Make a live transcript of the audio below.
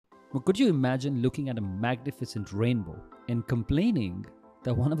But could you imagine looking at a magnificent rainbow and complaining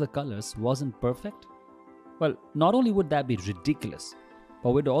that one of the colors wasn't perfect? Well, not only would that be ridiculous,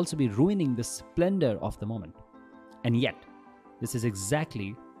 but would also be ruining the splendor of the moment. And yet, this is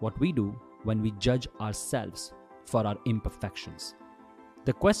exactly what we do when we judge ourselves for our imperfections.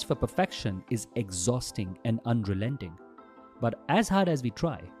 The quest for perfection is exhausting and unrelenting. But as hard as we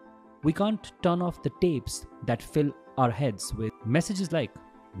try, we can't turn off the tapes that fill our heads with messages like,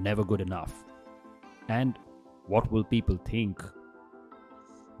 never good enough, and what will people think?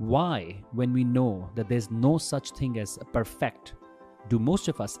 Why, when we know that there's no such thing as perfect, do most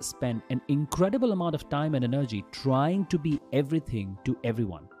of us spend an incredible amount of time and energy trying to be everything to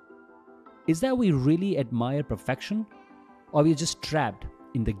everyone? Is that we really admire perfection, or we're just trapped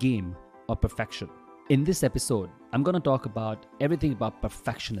in the game of perfection? In this episode, I'm going to talk about everything about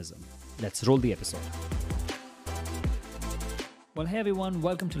perfectionism. Let's roll the episode. Well, hey everyone,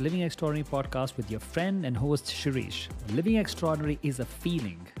 welcome to Living Extraordinary podcast with your friend and host Shirish. Living Extraordinary is a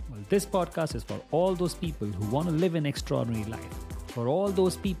feeling. Well, this podcast is for all those people who want to live an extraordinary life. For all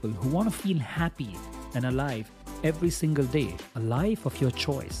those people who want to feel happy and alive every single day. A life of your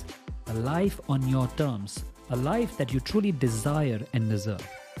choice. A life on your terms. A life that you truly desire and deserve.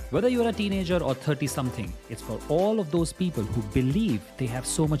 Whether you're a teenager or 30-something, it's for all of those people who believe they have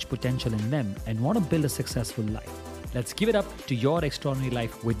so much potential in them and want to build a successful life. Let's give it up to your extraordinary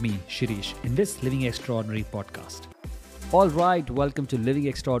life with me, Shirish, in this Living Extraordinary podcast. All right, welcome to Living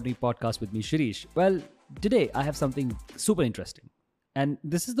Extraordinary podcast with me, Shirish. Well, today I have something super interesting. And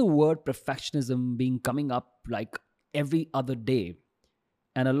this is the word perfectionism being coming up like every other day.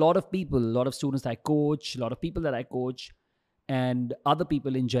 And a lot of people, a lot of students I coach, a lot of people that I coach, and other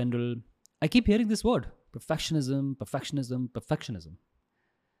people in general, I keep hearing this word, perfectionism, perfectionism, perfectionism.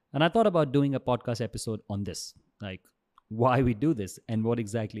 And I thought about doing a podcast episode on this, like why we do this and what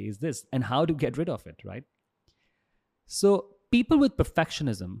exactly is this and how to get rid of it, right? So people with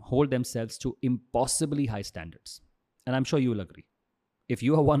perfectionism hold themselves to impossibly high standards. And I'm sure you will agree. If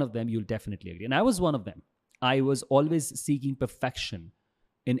you are one of them, you'll definitely agree. And I was one of them. I was always seeking perfection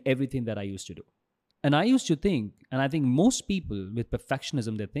in everything that I used to do. And I used to think, and I think most people with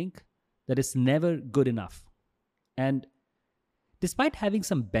perfectionism, they think that it's never good enough. And despite having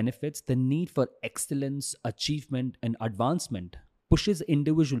some benefits, the need for excellence, achievement, and advancement pushes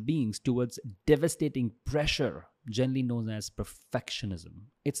individual beings towards devastating pressure, generally known as perfectionism.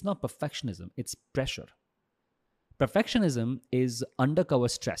 It's not perfectionism, it's pressure. Perfectionism is undercover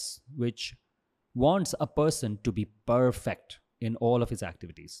stress, which wants a person to be perfect in all of his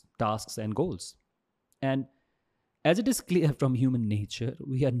activities, tasks, and goals. And as it is clear from human nature,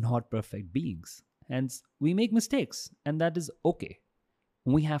 we are not perfect beings. Hence, we make mistakes, and that is okay.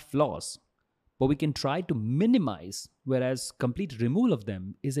 We have flaws, but we can try to minimize, whereas complete removal of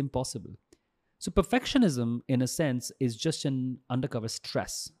them is impossible. So, perfectionism, in a sense, is just an undercover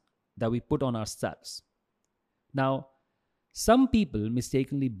stress that we put on ourselves. Now, some people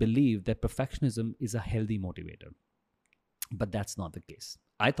mistakenly believe that perfectionism is a healthy motivator, but that's not the case.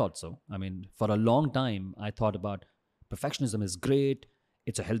 I thought so. I mean, for a long time, I thought about perfectionism is great.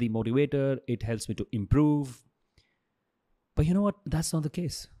 It's a healthy motivator. It helps me to improve. But you know what? That's not the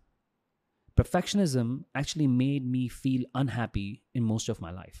case. Perfectionism actually made me feel unhappy in most of my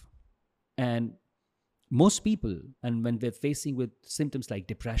life. And most people, and when they're facing with symptoms like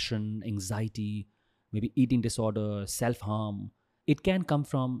depression, anxiety, maybe eating disorder, self-harm, it can come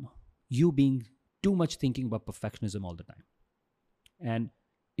from you being too much thinking about perfectionism all the time. And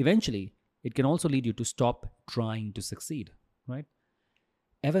eventually, it can also lead you to stop trying to succeed, right?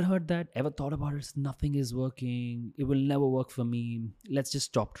 Ever heard that? Ever thought about it? Nothing is working. It will never work for me. Let's just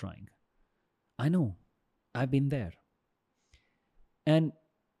stop trying. I know. I've been there. And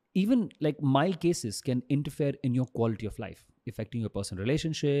even like mild cases can interfere in your quality of life, affecting your personal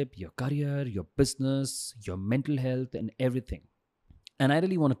relationship, your career, your business, your mental health, and everything. And I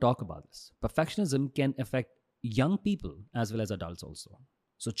really want to talk about this. Perfectionism can affect young people as well as adults also.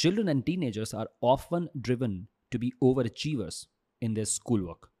 So children and teenagers are often driven to be overachievers in their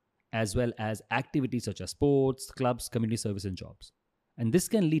schoolwork, as well as activities such as sports, clubs, community service, and jobs. And this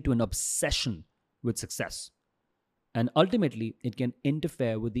can lead to an obsession with success. And ultimately, it can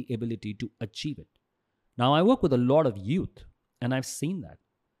interfere with the ability to achieve it. Now, I work with a lot of youth, and I've seen that.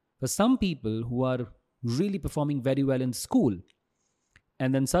 For some people who are really performing very well in school,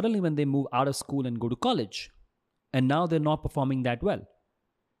 and then suddenly when they move out of school and go to college, and now they're not performing that well.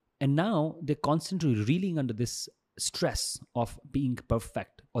 And now they're constantly reeling under this stress of being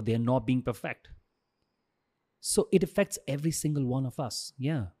perfect, or they're not being perfect. So it affects every single one of us.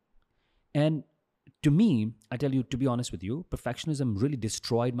 Yeah. And To me, I tell you, to be honest with you, perfectionism really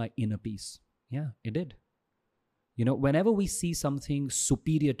destroyed my inner peace. Yeah, it did. Whenever we see something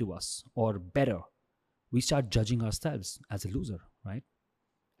superior to us or better, we start judging ourselves as a loser, right?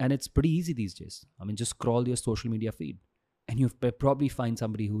 And it's pretty easy these days. I mean, just scroll your social media feed and you probably find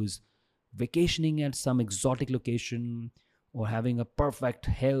somebody who is vacationing at some exotic location or having a perfect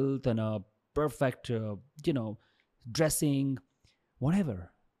health and a perfect, dressing,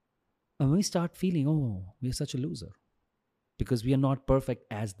 whatever. And we start feeling, oh, we're such a loser because we are not perfect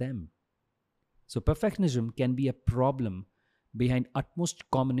as them. So, perfectionism can be a problem behind utmost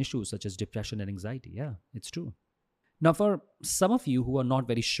common issues such as depression and anxiety. Yeah, it's true. Now, for some of you who are not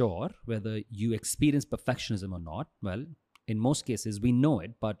very sure whether you experience perfectionism or not, well, in most cases we know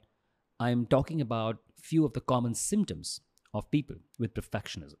it, but I'm talking about few of the common symptoms of people with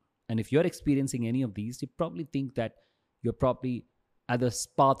perfectionism. And if you're experiencing any of these, you probably think that you're probably at the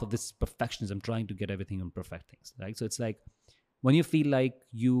path of this perfectionism, trying to get everything on perfect things, right? So it's like when you feel like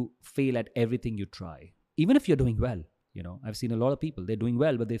you fail at everything you try, even if you're doing well. I've seen a lot of people, they're doing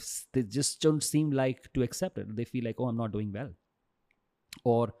well, but they just don't seem like to accept it. They feel like, oh, I'm not doing well.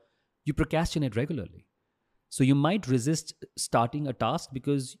 Or you procrastinate regularly. So you might resist starting a task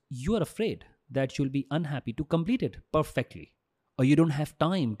because you are afraid that you'll be unhappy to complete it perfectly, or you don't have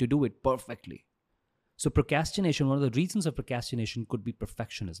time to do it perfectly. So procrastination, one of the reasons of procrastination could be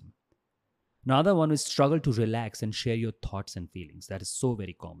perfectionism. Another one is struggle to relax and share your thoughts and feelings. That is so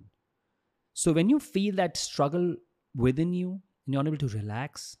very common. So when you feel that struggle within you, and you're unable to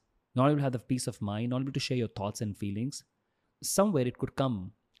relax, not able to have the peace of mind, not able to share your thoughts and feelings, somewhere it could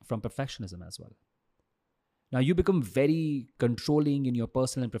come from perfectionism as well. Now you become very controlling in your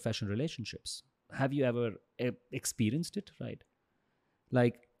personal and professional relationships. Have you ever experienced it, right?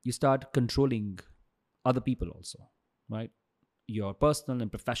 Like you start controlling other people also, right? Your personal and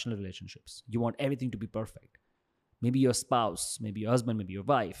professional relationships. You want everything to be perfect. Maybe your spouse, maybe your husband, maybe your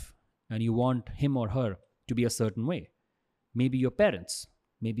wife, and you want him or her to be a certain way. Maybe your parents,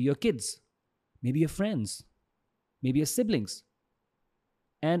 maybe your kids, maybe your friends, maybe your siblings.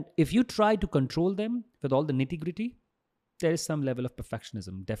 And if you try to control them with all the nitty gritty, there is some level of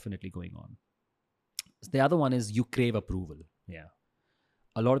perfectionism definitely going on. The other one is you crave approval. Yeah.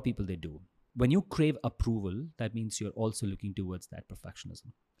 A lot of people, they do. When you crave approval, that means you're also looking towards that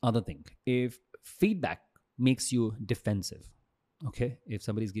perfectionism. Other thing, if feedback makes you defensive, okay, if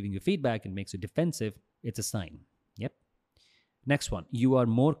somebody's giving you feedback and makes you defensive, it's a sign. Yep. Next one, you are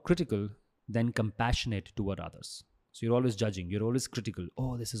more critical than compassionate toward others. So you're always judging, you're always critical.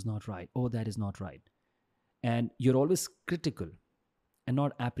 Oh, this is not right. Oh, that is not right. And you're always critical and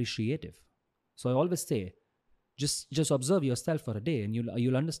not appreciative. So I always say, just observe yourself for a day and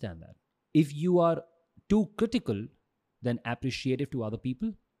you'll understand that. If you are too critical than appreciative to other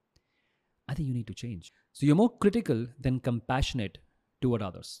people, I think you need to change. So you're more critical than compassionate toward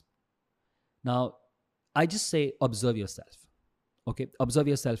others. Now, I just say observe yourself. Okay, observe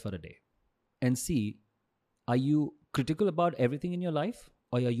yourself for a day and see, are you critical about everything in your life,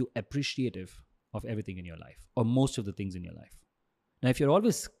 or are you appreciative of everything in your life, or most of the things in your life? Now, if you're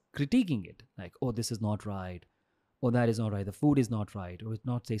always critiquing it, like, oh, this is not right, oh, that is not right, the food is not right, or it's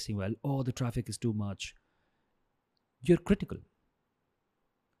not tasting well, oh, the traffic is too much, you're critical.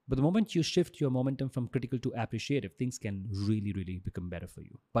 But the moment you shift your momentum from critical to appreciative, things can really, really become better for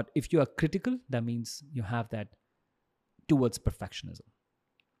you. But if you are critical, that means you have that towards perfectionism.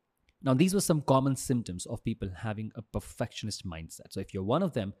 Now, these were some common symptoms of people having a perfectionist mindset. So if you're one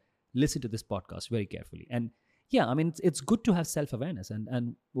of them, listen to this podcast very carefully. And yeah, I mean, it's good to have self-awareness.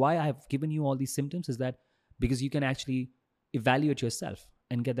 And why I've given you all these symptoms is that because you can actually evaluate yourself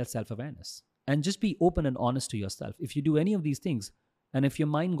and get that self-awareness. And just be open and honest to yourself. If you do any of these things, and if your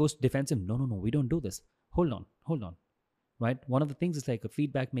mind goes defensive, no, we don't do this. Hold on, right? One of the things is like a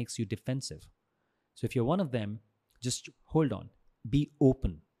feedback makes you defensive. So if you're one of them, just hold on, be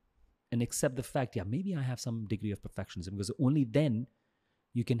open, and accept the fact, yeah, maybe I have some degree of perfectionism, because only then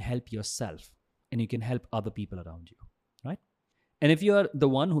you can help yourself and you can help other people around you, right? And if you are the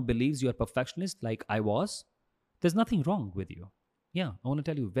one who believes you are perfectionist, like I was, there's nothing wrong with you. Yeah, I want to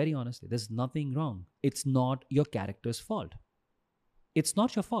tell you very honestly, there's nothing wrong. It's not your character's fault. It's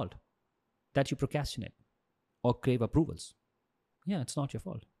not your fault that you procrastinate or crave approvals. Yeah, it's not your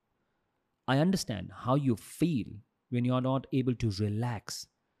fault. I understand how you feel when you're not able to relax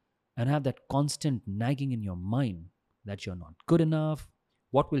and have that constant nagging in your mind that you're not good enough.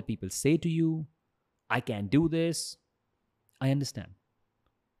 What will people say to you? I can't do this. I understand.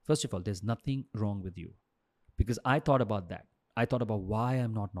 First of all, there's nothing wrong with you, because I thought about that. I thought about why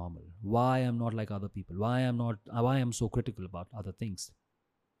I'm not normal, why I'm not like other people, why I'm so critical about other things.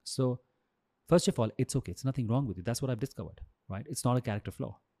 So First of all, it's okay. It's nothing wrong with it. That's what I've discovered, right? It's not a character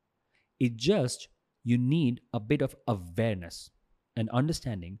flaw. It just, you need a bit of awareness and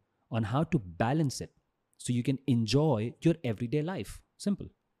understanding on how to balance it so you can enjoy your everyday life. Simple.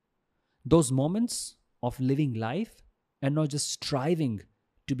 Those moments of living life and not just striving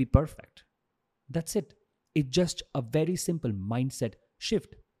to be perfect. That's it. It's just a very simple mindset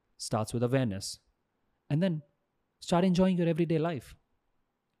shift. Starts with awareness and then start enjoying your everyday life.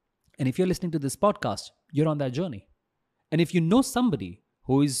 And if you're listening to this podcast, you're on that journey. And if you know somebody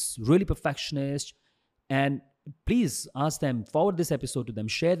who is really perfectionist, and please ask them, forward this episode to them,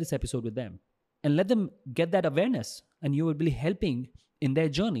 share this episode with them, and let them get that awareness. And you will be helping in their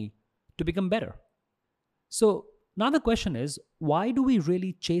journey to become better. So now the question is, why do we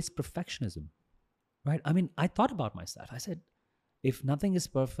really chase perfectionism? Right? I mean, I thought about myself. I said, if nothing is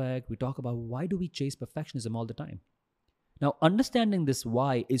perfect, we talk about why do we chase perfectionism all the time? Now, understanding this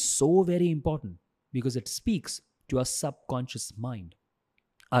why is so very important because it speaks to our subconscious mind.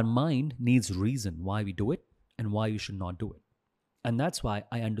 Our mind needs reason why we do it and why we should not do it. And that's why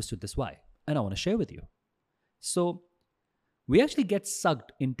I understood this why. And I want to share with you. So, we actually get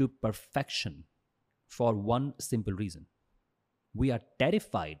sucked into perfection for one simple reason. We are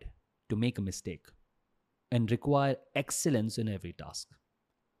terrified to make a mistake and require excellence in every task.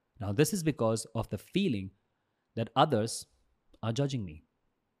 Now, this is because of the feeling that others are judging me.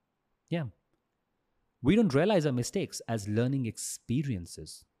 Yeah. We don't realize our mistakes as learning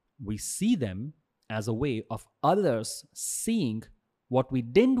experiences. We see them as a way of others seeing what we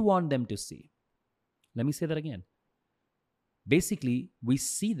didn't want them to see. Let me say that again. Basically, we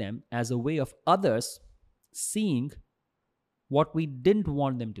see them as a way of others seeing what we didn't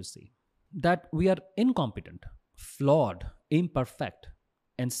want them to see. That we are incompetent, flawed, imperfect,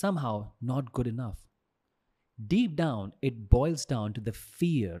 and somehow not good enough. Deep down, it boils down to the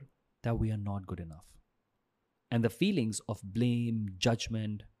fear that we are not good enough. And the feelings of blame,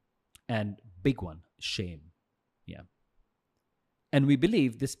 judgment, and big one, shame. Yeah. And we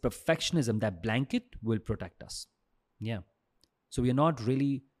believe this perfectionism, that blanket, will protect us. Yeah. So we are not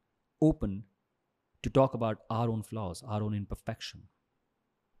really open to talk about our own flaws, our own imperfection.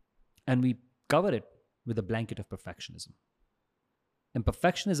 And we cover it with a blanket of perfectionism. And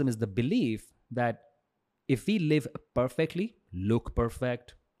perfectionism is the belief that if we live perfectly, look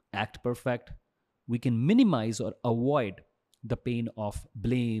perfect, act perfect, we can minimize or avoid the pain of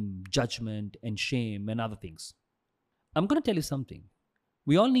blame, judgment, and shame and other things. I'm going to tell you something.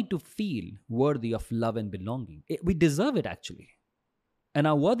 We all need to feel worthy of love and belonging. We deserve it actually. And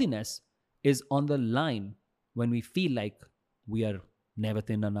our worthiness is on the line when we feel like we are never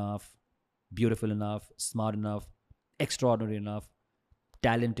thin enough, beautiful enough, smart enough, extraordinary enough,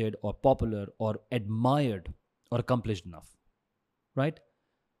 talented or popular or admired or accomplished enough, right?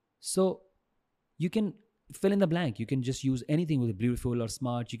 So you can fill in the blank. You can just use anything with beautiful or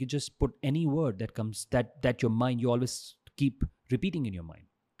smart. You can just put any word that comes that your mind, you always keep repeating in your mind.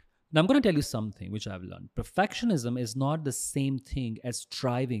 Now I'm going to tell you something which I've learned. Perfectionism is not the same thing as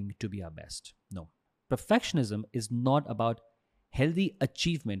striving to be our best. No. Perfectionism is not about healthy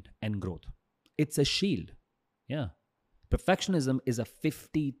achievement and growth. It's a shield. Yeah. Perfectionism is a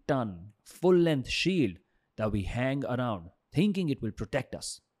 50-ton, full-length shield that we hang around thinking it will protect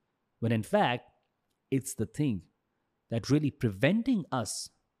us. When in fact, it's the thing that really preventing us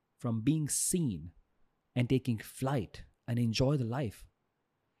from being seen and taking flight and enjoy the life.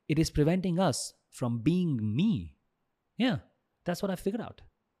 It is preventing us from being me. Yeah, that's what I figured out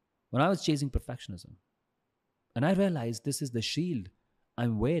when I was chasing perfectionism. And I realized this is the shield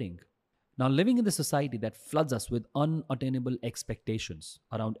I'm wearing. Now, living in the society that floods us with unattainable expectations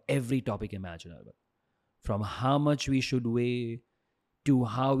around every topic imaginable, from how much we should weigh to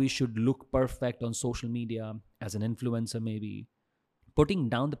how we should look perfect on social media as an influencer maybe, putting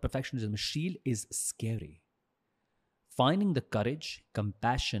down the perfectionism shield is scary. Finding the courage,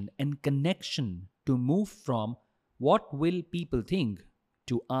 compassion, and connection to move from what will people think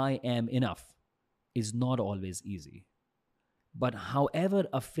to I am enough is not always easy. But however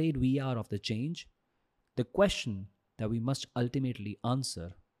afraid we are of the change, the question that we must ultimately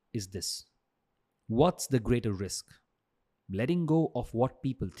answer is this. What's the greater risk? Letting go of what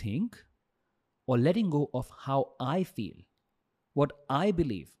people think or letting go of how I feel, what I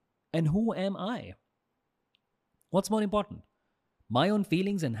believe, and who am I? What's more important? My own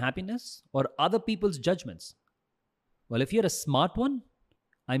feelings and happiness or other people's judgments? Well, if you're a smart one,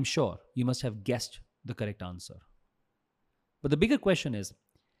 I'm sure you must have guessed the correct answer. But the bigger question is,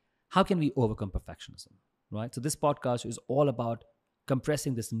 how can we overcome perfectionism? Right? So this podcast is all about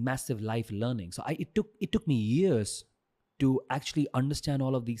compressing this massive life learning. So it took me years to actually understand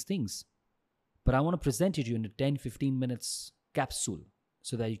all of these things. but I want to present it to you in a 10-15 minutes capsule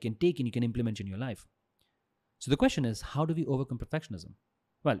so that you can take and you can implement in your life. So the question is, how do we overcome perfectionism?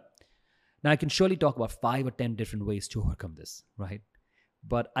 Well, now I can surely talk about 5 or 10 different ways to overcome this, right?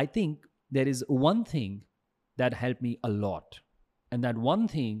 But I think there is one thing that helped me a lot. And that one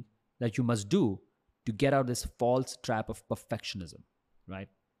thing that you must do to get out of this false trap of perfectionism, right?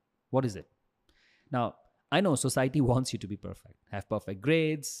 What is it? Now, I know society wants you to be perfect, have perfect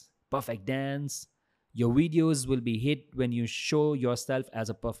grades, perfect dance. Your videos will be hit when you show yourself as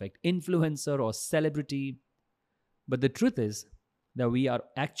a perfect influencer or celebrity. But the truth is that we are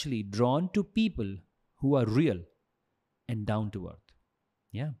actually drawn to people who are real and down to earth.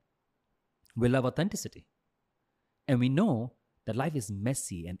 Yeah. We love authenticity. And we know that life is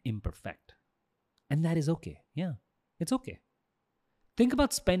messy and imperfect. And that is okay. Yeah, it's okay. Think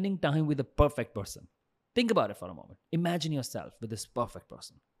about spending time with a perfect person. Think about it for a moment. Imagine yourself with this perfect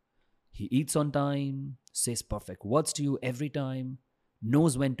person. He eats on time, says perfect words to you every time,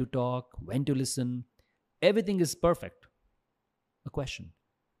 knows when to talk, when to listen. Everything is perfect. A question: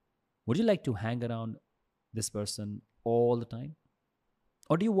 would you like to hang around this person all the time?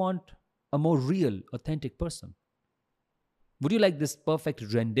 Or do you want a more real, authentic person? Would you like this perfect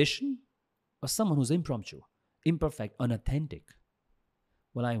rendition or someone who's impromptu, imperfect, unauthentic?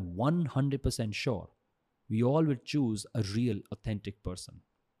 Well, I'm 100% sure we all will choose a real, authentic person.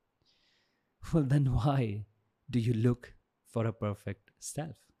 Well, then why do you look for a perfect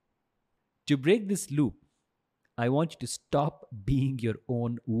self? To break this loop, I want you to stop being your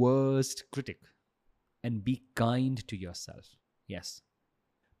own worst critic and be kind to yourself. Yes.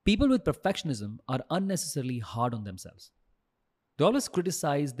 People with perfectionism are unnecessarily hard on themselves. They always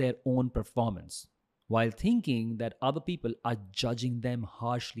criticize their own performance while thinking that other people are judging them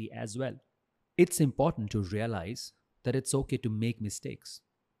harshly as well. It's important to realize that it's okay to make mistakes.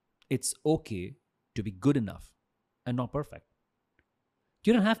 It's okay to be good enough and not perfect.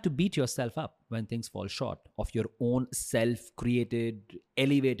 You don't have to beat yourself up when things fall short of your own self created,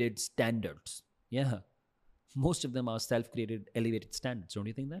 elevated standards. Yeah, most of them are self created, elevated standards. Don't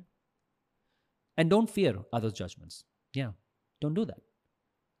you think that? And don't fear others' judgments. Yeah, don't do that.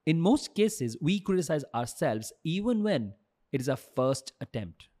 In most cases, we criticize ourselves even when it is our first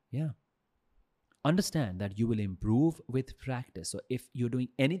attempt. Yeah. Understand that you will improve with practice. So if you're doing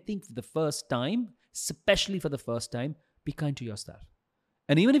anything for the first time, especially for the first time, be kind to yourself.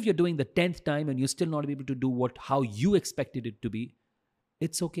 And even if you're doing the 10th time and you're still not able to do what how you expected it to be,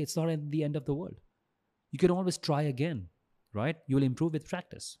 it's okay. It's not at the end of the world. You can always try again, right? You will improve with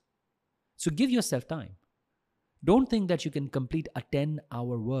practice. So give yourself time. Don't think that you can complete a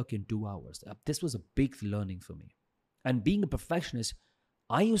 10-hour work in 2 hours. This was a big learning for me. And being a perfectionist,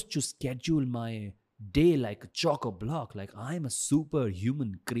 I used to schedule my day like a chock block, like I'm a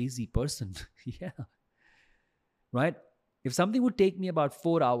superhuman crazy person. Yeah. Right? If something would take me about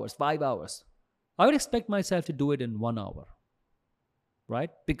 4 hours, 5 hours, I would expect myself to do it in 1 hour. Right?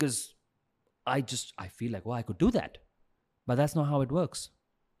 Because I feel like, well, I could do that. But that's not how it works.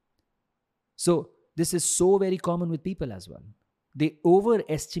 So this is so very common with people as well. They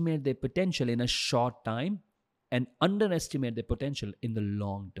overestimate their potential in a short time and underestimate their potential in the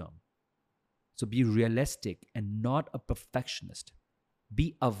long term. So be realistic and not a perfectionist.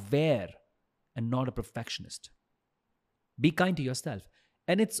 Be aware and not a perfectionist. Be kind to yourself.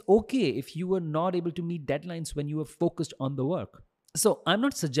 And it's okay if you were not able to meet deadlines when you were focused on the work. So I'm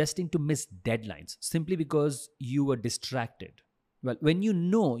not suggesting to miss deadlines simply because you were distracted. Well, when you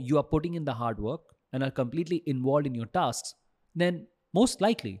know you are putting in the hard work and are completely involved in your tasks, then most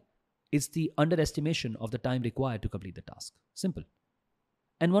likely it's the underestimation of the time required to complete the task. Simple.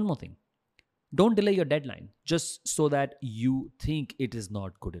 And one more thing, don't delay your deadline just so that you think it is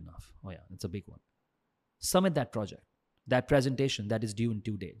not good enough. Oh, yeah, it's a big one. Submit that project, that presentation that is due in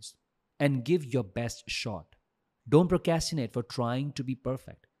 2 days, and give your best shot. Don't procrastinate for trying to be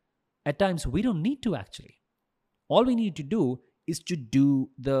perfect. At times, we don't need to actually. All we need to do is to do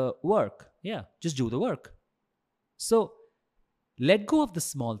the work. Yeah, just do the work. So let go of the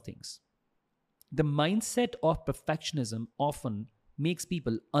small things. The mindset of perfectionism often makes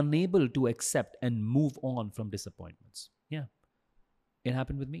people unable to accept and move on from disappointments. Yeah, it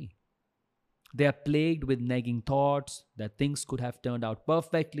happened with me. They are plagued with nagging thoughts that things could have turned out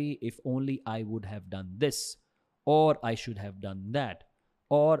perfectly if only I would have done this, or I should have done that,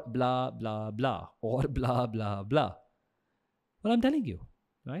 or blah, blah, blah, or blah, blah, blah. Well, I'm telling you,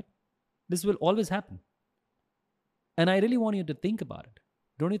 right? This will always happen. And I really want you to think about it.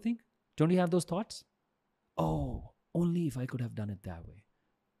 Don't you think? Don't you have those thoughts? Oh, only if I could have done it that way,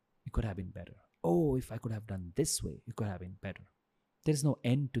 it could have been better. Oh, if I could have done this way, it could have been better. There's no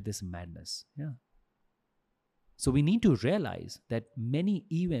end to this madness. Yeah. So we need to realize that many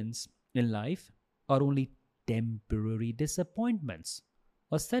events in life are only temporary disappointments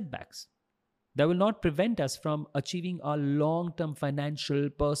or setbacks that will not prevent us from achieving our long term financial,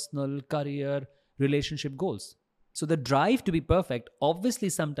 personal, career, relationship goals. So the drive to be perfect obviously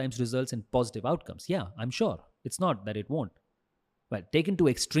sometimes results in positive outcomes. Yeah, I'm sure. It's not that it won't. Well, taken to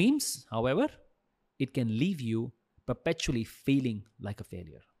extremes, however, it can leave you perpetually feeling like a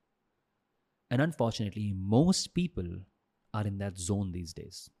failure. And unfortunately, most people are in that zone these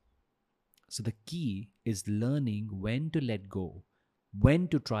days. So the key is learning when to let go, when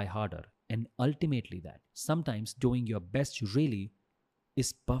to try harder, and ultimately that sometimes doing your best really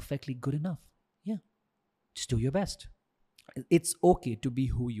is perfectly good enough. Yeah, just do your best. It's okay to be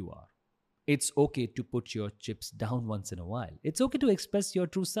who you are. It's okay to put your chips down once in a while. It's okay to express your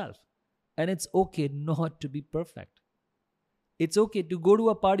true self. And it's okay not to be perfect. It's okay to go to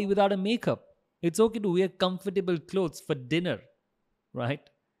a party without a makeup. It's okay to wear comfortable clothes for dinner, right?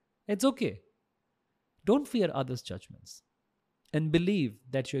 It's okay. Don't fear others' judgments and believe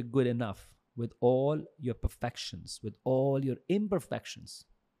that you're good enough with all your perfections, with all your imperfections.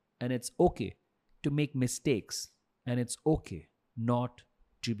 And it's okay to make mistakes, and it's okay not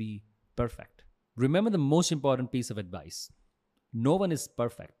to be perfect. Remember the most important piece of advice: no one is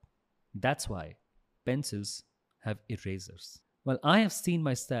perfect. That's why pencils have erasers. Well, I have seen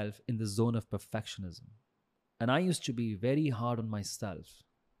myself in the zone of perfectionism, and I used to be very hard on myself,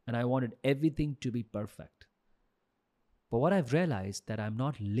 and I wanted everything to be perfect. But what I've realized that I'm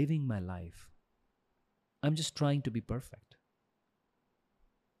not living my life. I'm just trying to be perfect.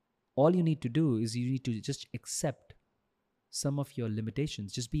 All you need to do is you need to just accept some of your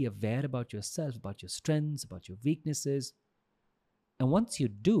limitations. Just be aware about yourself, about your strengths, about your weaknesses. And once you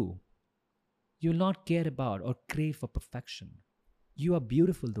do, you'll not care about or crave for perfection. You are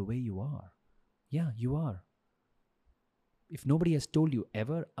beautiful the way you are. Yeah, you are. If nobody has told you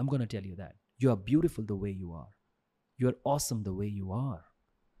ever, I'm going to tell you that. You are beautiful the way you are. You are awesome the way you are.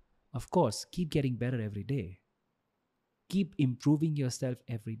 Of course, keep getting better every day. Keep improving yourself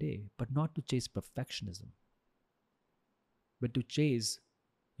every day, but not to chase perfectionism, but to chase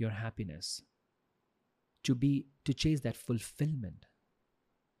your happiness, to chase that fulfillment,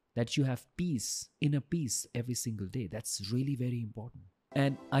 that you have peace, inner peace every single day. That's really very important.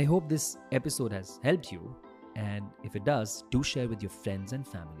 And I hope this episode has helped you. And if it does, do share with your friends and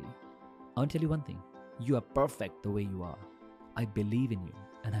family. I'll tell you one thing: you are perfect the way you are. I believe in you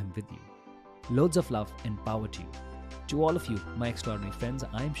and I'm with you. Loads of love and power to you. To all of you, my extraordinary friends,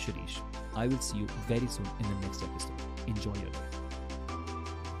 I'm Shirish. I will see you very soon in the next episode. Enjoy your day.